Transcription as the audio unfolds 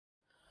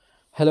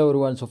Hello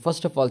everyone. So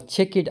first of all,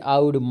 check it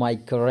out my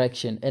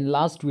correction. In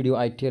last video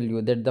I tell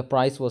you that the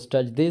price was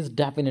touched this,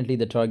 definitely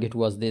the target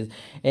was this,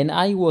 and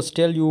I was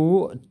tell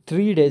you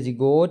 3 days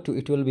ago to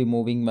it will be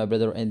moving my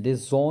brother in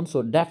this zone.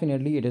 So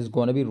definitely it is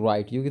going to be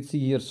right. You can see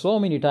here so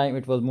many time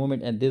it was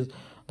movement in this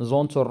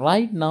zone. So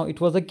right now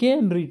it was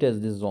again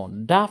retest this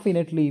zone.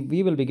 Definitely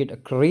we will be get a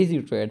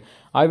crazy trade.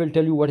 I will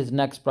tell you what is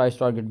next price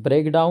target,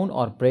 breakdown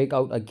or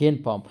breakout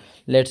again pump.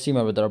 Let's see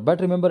my brother. But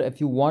remember, if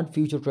you want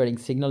future trading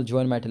signal,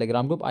 join my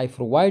telegram group. I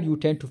provide you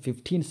 10 to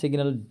 15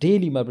 signal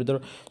daily my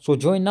brother. So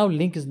join now,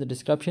 link is in the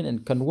description,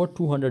 and convert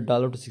 $200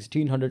 to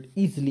 1600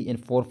 easily in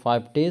 4 or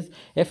 5 days.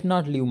 If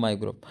not, leave my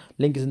group,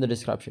 link is in the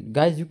description.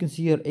 Guys, you can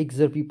see here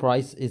XRP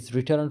price is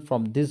returned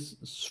from this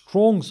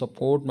strong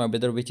support my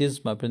brother, which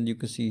is my friend, you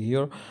can see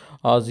here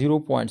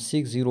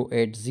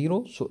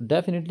 0.6080. so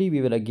definitely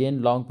we will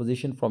again long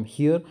position from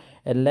here,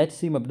 and let's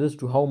see my brothers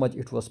to how much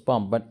it was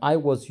pumped. But I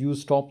was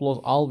use stop loss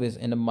always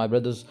in my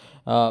brothers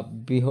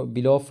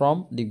below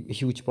from the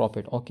huge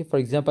profit. Okay, for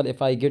example,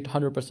 if I get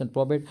 100%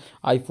 profit,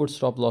 I put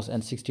stop loss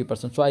and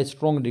 60%. So I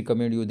strongly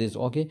recommend you this.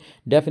 Okay,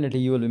 definitely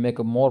you will make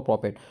a more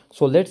profit.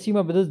 So let's see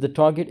my brothers, the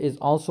target is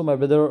also my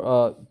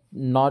brother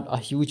not a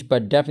huge,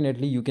 but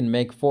definitely you can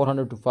make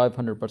 400 to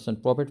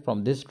 500% profit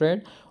from this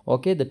trade.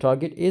 Okay, the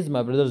target is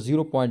my brother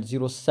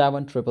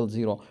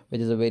 0.07000,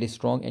 which is a very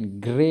strong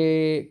and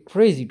great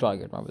crazy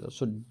target my brother.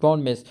 So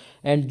don't miss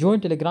and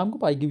join telegram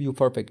group. I give you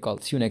perfect call.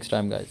 See you next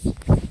time guys.